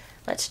have.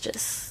 Let's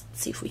just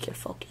see if we can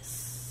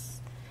focus.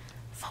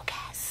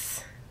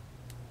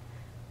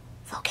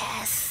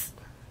 Focus.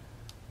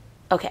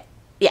 Okay,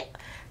 yeah.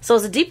 So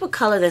it's a deeper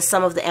color than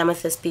some of the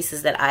amethyst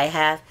pieces that I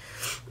have.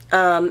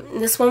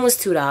 This one was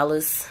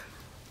 $2.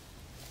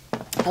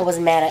 I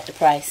wasn't mad at the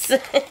price.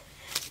 Let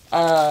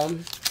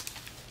me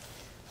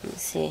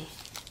see.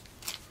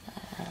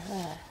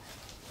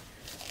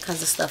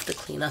 Tons of stuff to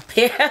clean up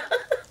here.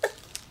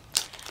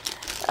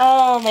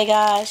 Oh my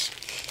gosh.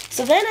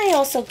 So then I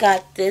also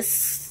got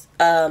this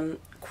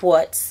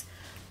quartz,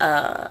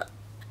 and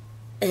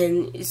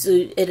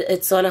so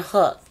it's on a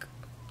hook,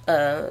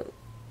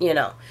 you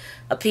know,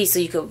 a piece so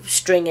you could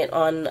string it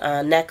on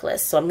a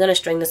necklace. So I'm going to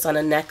string this on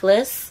a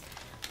necklace.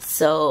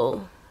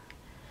 So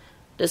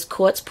this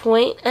quartz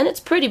point, and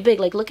it's pretty big.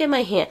 Like, look at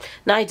my hand.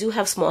 Now I do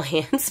have small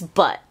hands,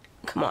 but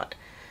come on,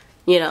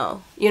 you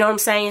know what I'm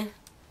saying?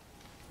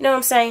 You know what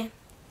I'm saying?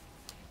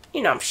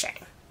 You know what I'm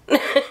saying.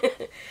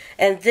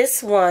 And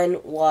this one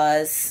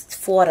was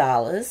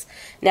 $4.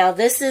 Now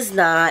this is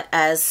not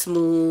as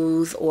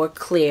smooth or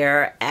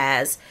clear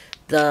as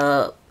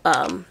the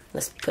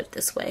let's put it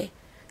this way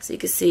so you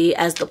can see,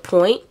 as the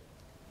point.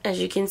 As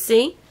you can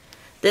see,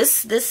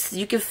 this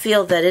you can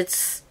feel that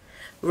it's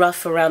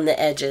rough around the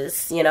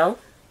edges, you know.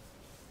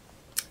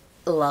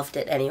 Loved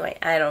it anyway.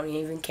 I don't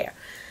even care.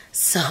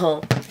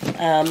 So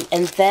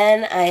and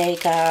then I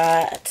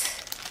got,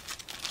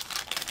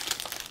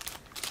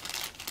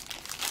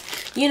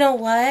 you know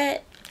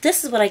what?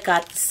 This is what I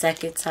got the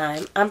second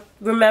time. I'm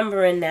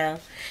remembering now.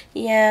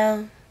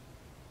 Yeah.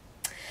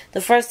 The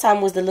first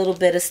time was the little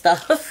bit of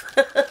stuff.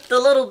 The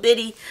little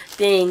bitty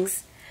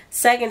things.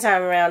 Second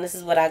time around, this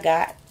is what I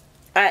got.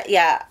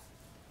 Yeah.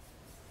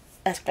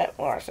 I spent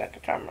more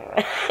second time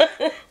around.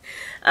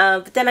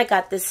 But then I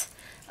got this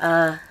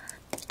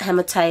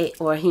hematite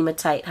or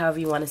hematite, however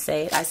you want to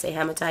say it. I say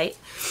hematite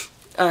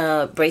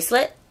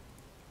bracelet.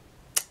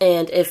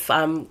 And if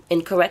I'm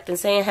incorrect in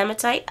saying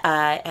hematite,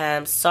 I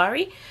am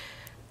sorry.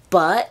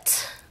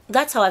 But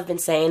that's how I've been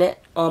saying it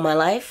all my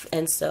life.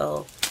 And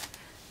so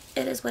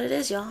it is what it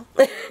is, y'all.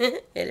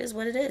 It is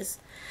what it is.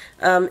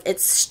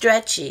 It's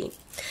stretchy.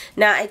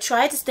 Now, I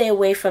try to stay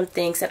away from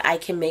things that I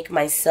can make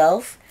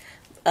myself.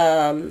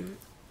 But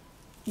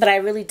I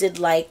really did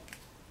like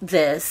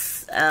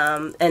this.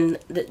 And,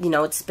 you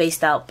know, it's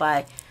spaced out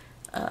by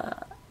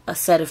a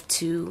set of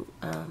two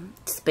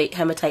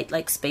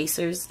hematite-like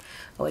spacers,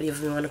 or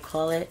whatever you want to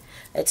call it.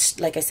 It's,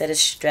 like I said,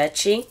 it's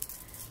stretchy.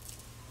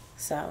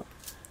 So,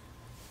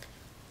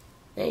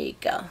 there you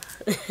go.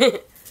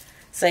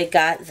 So I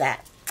got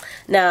that.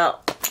 Now,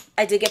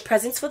 I did get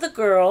presents for the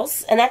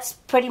girls, and that's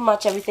pretty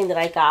much everything that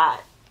I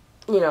got.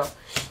 You know,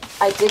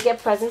 I did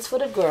get presents for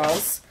the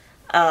girls,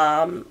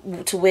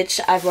 to which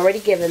I've already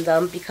given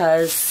them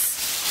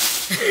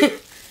because,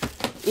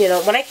 you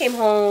know, when I came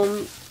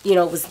home, you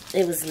know, it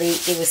was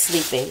late. They were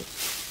sleeping,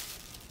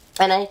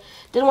 and I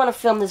didn't want to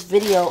film this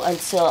video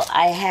until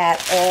I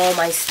had all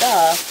my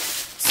stuff.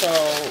 So,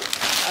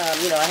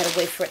 you know, I had to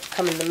wait for it to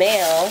come in the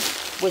mail,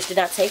 which did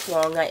not take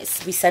long.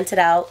 We sent it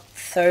out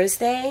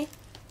Thursday,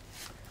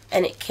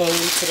 and it came,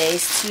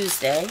 today's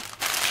Tuesday.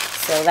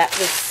 So that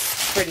was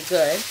pretty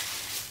good.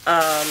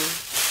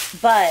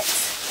 But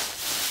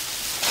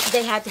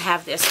they had to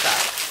have their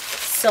stuff.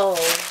 So,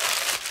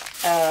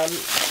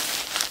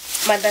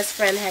 my best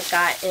friend had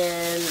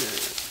gotten,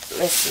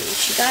 let's see,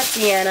 she got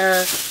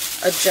Deanna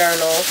a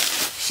journal.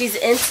 She's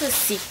into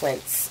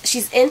sequins.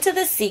 She's into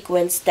the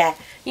sequence that,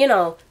 you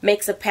know,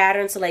 makes a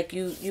pattern. So like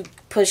you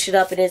push it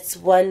up and it's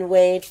one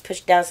way,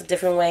 push down it's a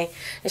different way.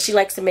 And she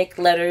likes to make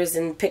letters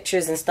and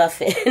pictures and stuff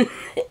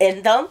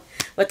in them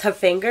with her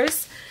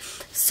fingers.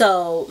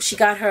 So she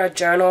got her a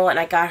journal and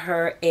I got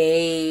her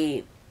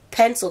a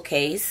pencil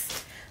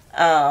case.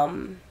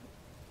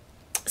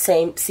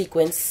 Same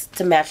sequence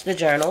to match the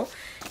journal.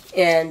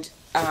 And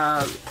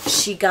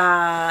she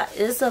got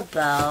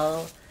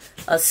Isabel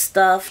a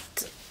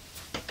stuffed,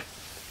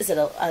 is it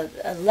a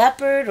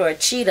leopard or a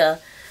cheetah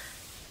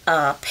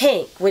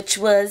pink, which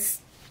was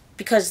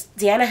because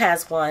Deanna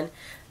has one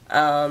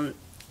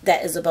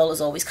that Isabel is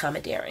always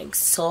commandeering.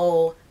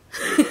 So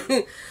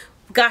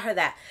got her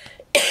that.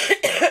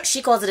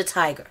 She calls it a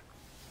tiger.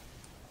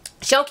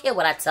 She don't care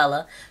what I tell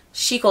her.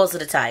 She calls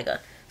it a tiger.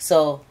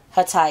 So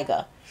her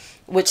tiger,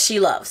 which she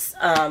loves,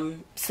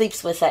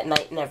 sleeps with at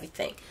night and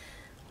everything.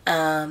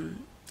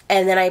 And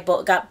then I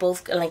got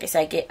both, like I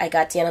said, I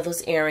got Deanna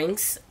those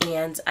earrings,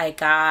 and I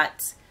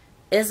got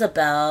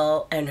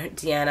Isabel and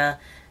Deanna.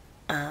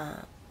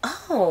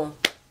 Oh,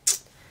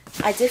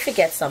 I did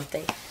forget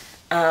something.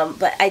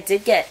 But I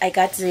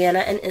got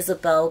Deanna and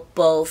Isabel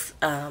both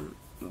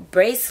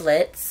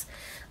bracelets.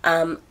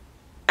 I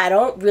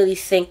don't really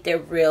think they're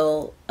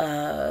real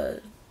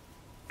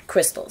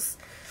crystals.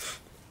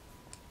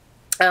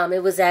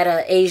 It was at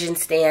an Asian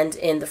stand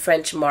in the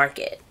French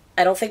market.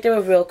 I don't think they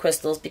were real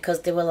crystals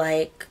because they were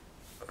like,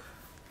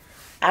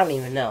 I don't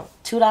even know,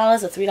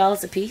 $2 or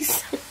 $3 a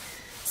piece.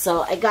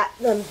 So I got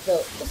them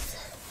those.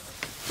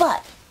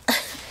 But,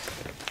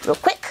 real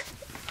quick,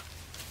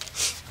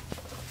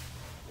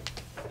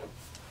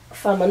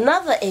 from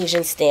another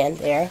Asian stand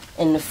there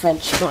in the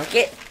French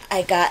market,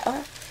 I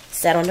got,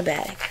 set on the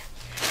bag.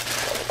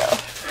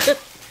 There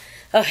we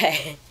go.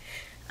 Okay.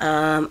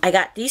 I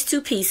got these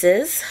two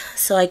pieces.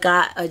 So I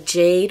got a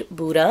jade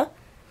Buddha.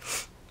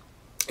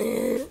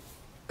 And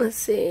let's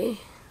see.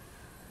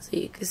 So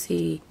you can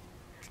see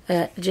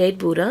jade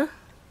Buddha.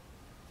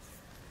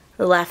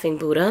 The laughing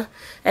Buddha.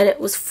 And it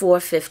was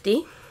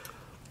 $4.50.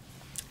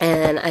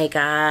 And I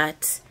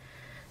got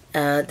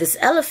this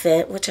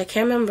elephant, which I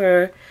can't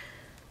remember.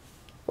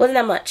 Wasn't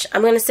that much.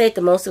 I'm going to say at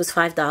the most it was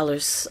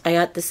 $5. I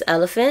got this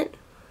elephant,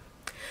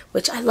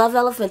 which I love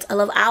elephants. I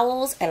love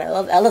owls and I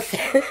love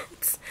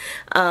elephants.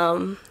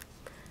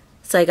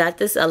 So I got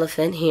this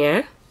elephant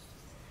here.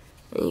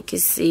 And you can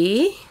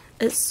see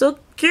it's so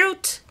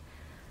cute.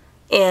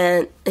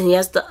 And he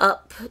has the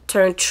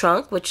upturned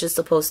trunk, which is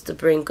supposed to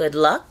bring good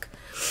luck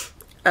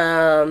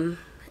in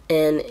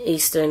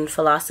Eastern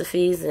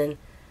philosophies. And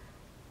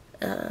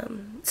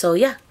so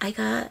yeah, I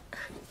got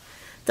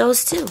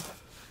those two.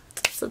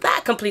 So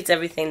that completes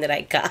everything that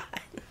I got.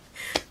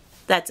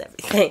 That's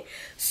everything.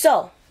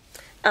 So,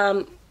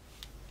 a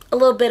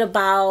little bit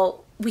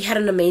about, we had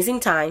an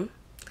amazing time.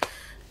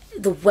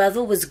 The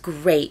weather was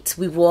great.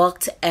 We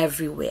walked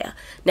everywhere.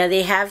 Now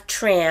they have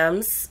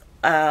trams,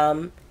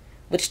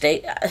 which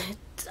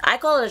I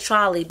call it a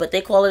trolley, but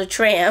they call it a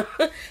tram.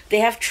 They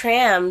have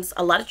trams,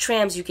 a lot of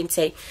trams you can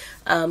take.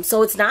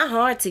 So it's not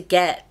hard to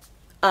get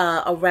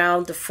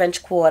around the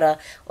French Quarter,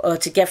 or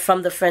to get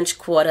from the French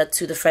Quarter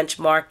to the French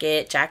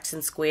Market,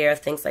 Jackson Square,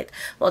 things like,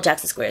 well,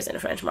 Jackson Square is in the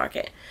French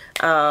Market.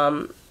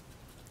 And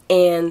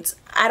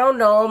I don't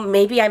know,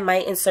 maybe I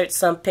might insert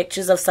some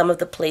pictures of some of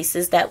the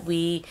places that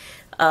we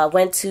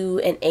went to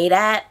and ate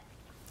at.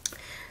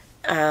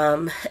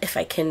 If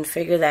I can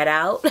figure that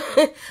out,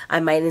 I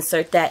might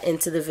insert that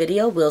into the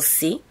video. We'll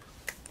see.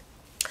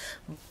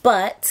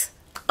 But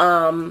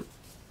the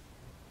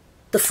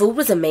food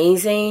was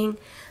amazing.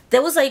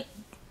 There was like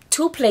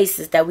 2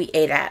 places that we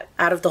ate at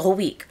out of the whole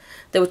week.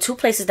 There were 2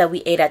 places that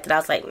we ate at that I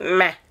was like,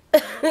 meh,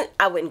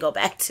 I wouldn't go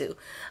back to.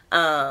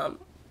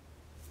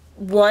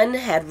 One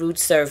had rude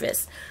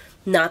service,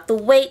 not the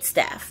wait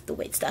staff. The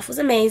wait staff was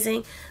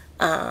amazing.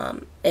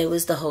 It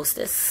was the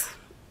hostess.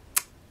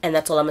 And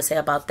that's all I'm going to say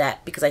about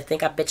that, because I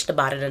think I bitched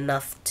about it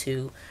enough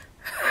to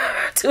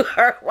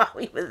her while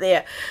we were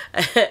there.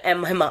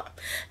 And my mom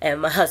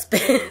and my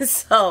husband.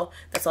 So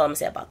that's all I'm going to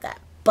say about that.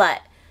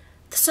 But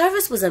the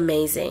service was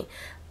amazing.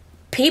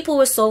 People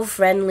were so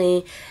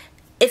friendly.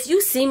 If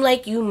you seem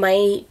like you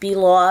might be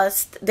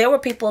lost, there were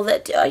people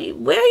that, where are you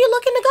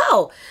looking to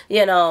go?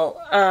 You know,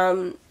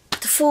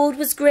 the food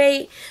was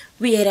great.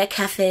 We ate at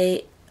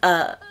Cafe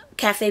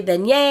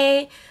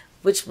Beignet,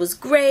 which was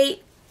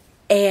great.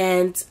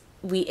 And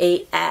we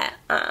ate at,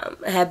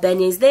 had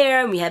beignets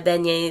there. And we had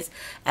beignets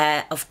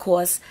at, of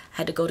course,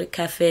 had to go to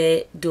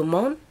Cafe Du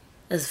Monde,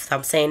 if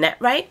I'm saying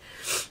that right.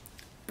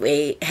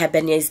 We had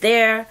beignets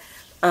there.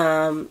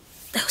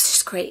 That was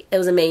just great. It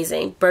was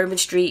amazing. Bourbon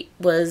Street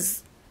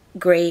was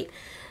great.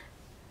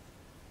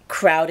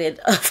 Crowded,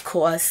 of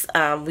course.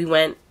 We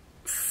went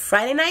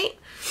Friday night.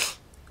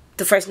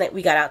 The first night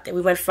we got out there. We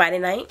went Friday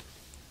night.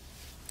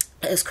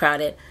 It was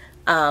crowded.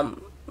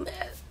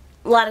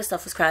 a lot of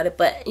stuff was crowded,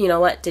 but you know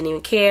what? Didn't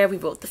even care. We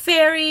rode the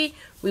ferry.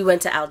 We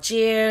went to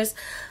Algiers.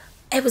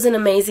 It was an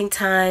amazing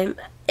time.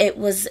 It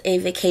was a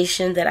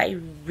vacation that I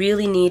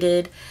really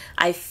needed.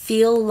 I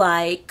feel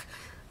like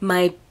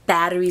my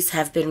batteries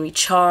have been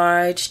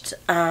recharged.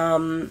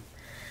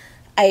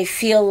 I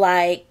feel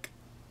like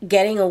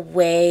getting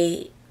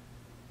away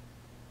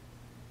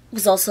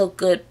was also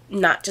good,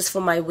 not just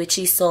for my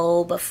witchy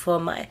soul, but for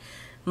my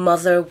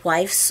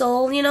mother-wife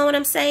soul, you know what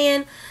I'm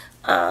saying?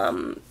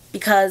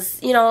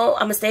 Because, you know,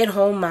 I'm a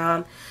stay-at-home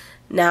mom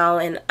now,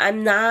 and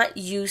I'm not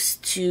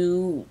used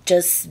to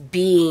just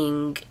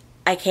being,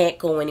 I can't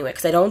go anywhere,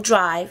 because I don't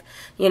drive,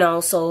 you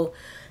know, so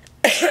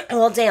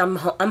all day I'm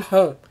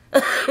home.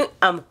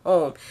 I'm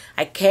home.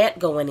 I can't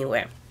go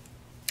anywhere.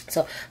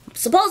 So,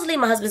 supposedly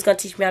my husband's going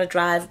to teach me how to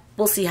drive.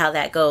 We'll see how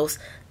that goes.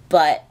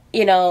 But,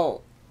 you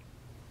know,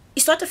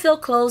 you start to feel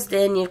closed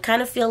in. You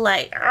kind of feel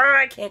like,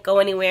 I can't go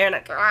anywhere, and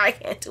I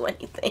can't do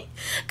anything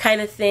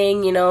kind of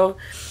thing, you know.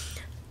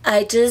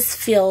 I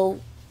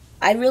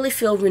really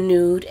feel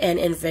renewed and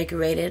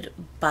invigorated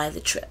by the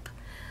trip.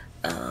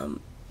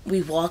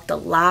 We walked a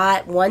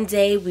lot. One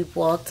day we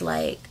walked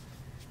like,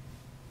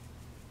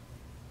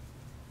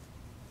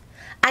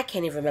 I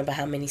can't even remember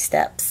how many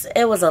steps.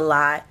 It was a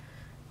lot.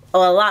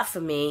 Or a lot for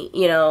me,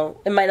 you know.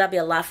 It might not be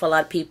a lot for a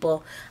lot of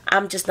people.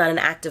 I'm just not an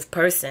active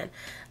person.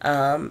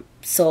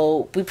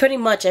 So we pretty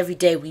much every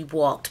day we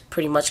walked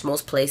pretty much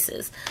most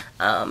places.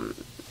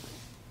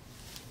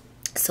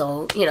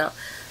 So, you know,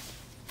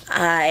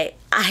 I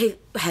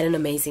had an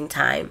amazing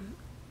time.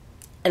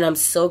 And I'm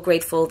so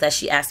grateful that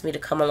she asked me to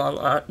come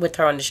along with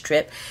her on this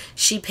trip.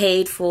 She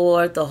paid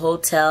for the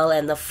hotel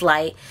and the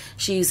flight.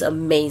 She's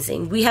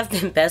amazing. We have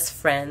been best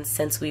friends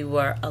since we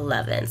were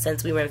 11.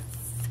 Since we were in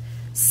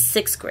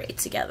 6th grade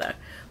together.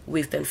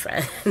 We've been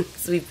friends.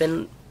 We've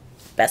been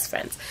best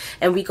friends.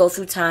 And we go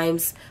through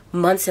times,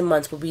 months and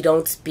months, where we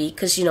don't speak.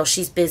 Because, you know,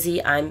 she's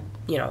busy. I'm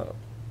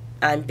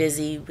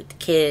busy with the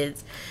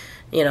kids.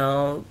 You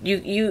know,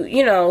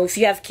 you know, if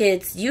you have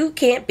kids, you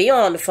can't be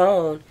on the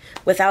phone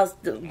without,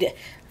 no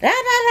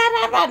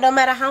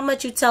matter how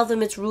much you tell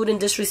them it's rude and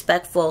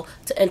disrespectful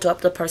to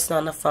interrupt the person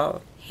on the phone.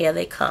 Here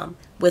they come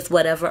with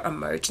whatever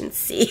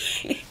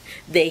emergency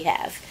they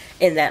have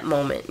in that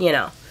moment, you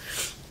know.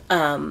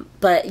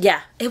 But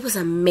yeah, it was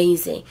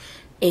amazing.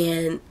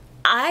 And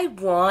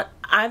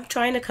I'm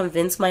trying to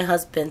convince my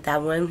husband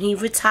that when he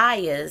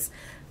retires,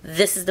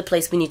 this is the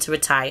place we need to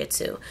retire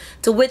to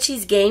which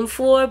he's game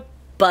for.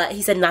 But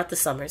he said not the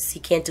summers. He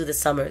can't do the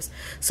summers.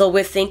 So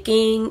we're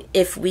thinking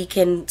if we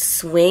can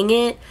swing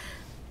it,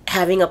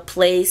 having a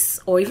place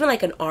or even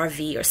like an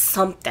RV or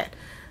something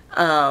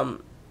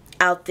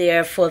out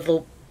there for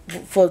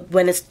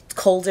when it's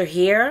colder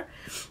here,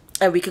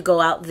 and we could go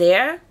out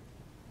there.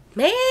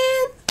 Man,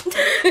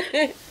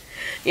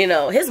 you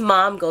know, his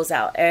mom goes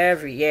out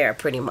every year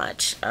pretty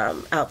much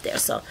out there.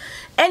 So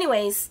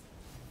anyways,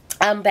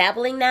 I'm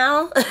babbling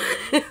now.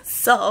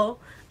 So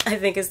I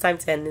think it's time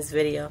to end this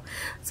video.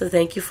 So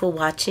thank you for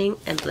watching,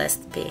 and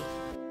blessed be.